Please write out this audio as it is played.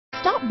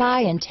Stop by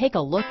and take a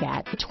look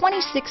at the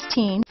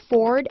 2016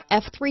 Ford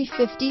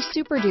F-350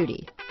 Super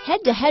Duty.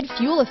 Head-to-head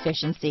fuel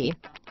efficiency,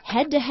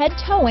 head-to-head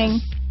towing,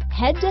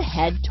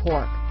 head-to-head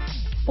torque.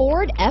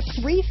 Ford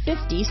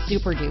F-350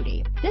 Super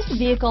Duty. This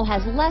vehicle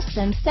has less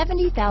than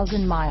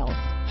 70,000 miles.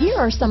 Here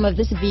are some of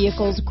this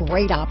vehicle's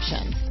great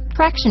options: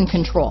 traction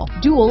control,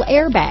 dual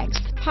airbags,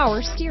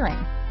 power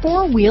steering,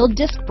 four-wheel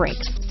disc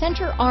brakes,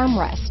 center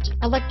armrest,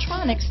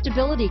 electronic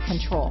stability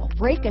control,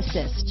 brake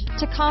assist,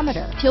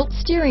 tachometer, tilt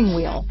steering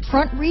wheel,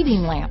 front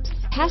reading lamps,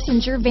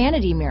 passenger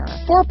vanity mirror,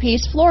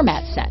 four-piece floor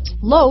mat set,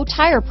 low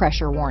tire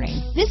pressure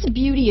warning. This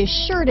beauty is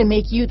sure to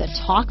make you the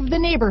talk of the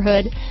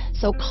neighborhood,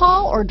 so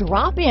call or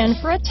drop in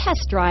for a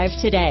test drive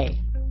today.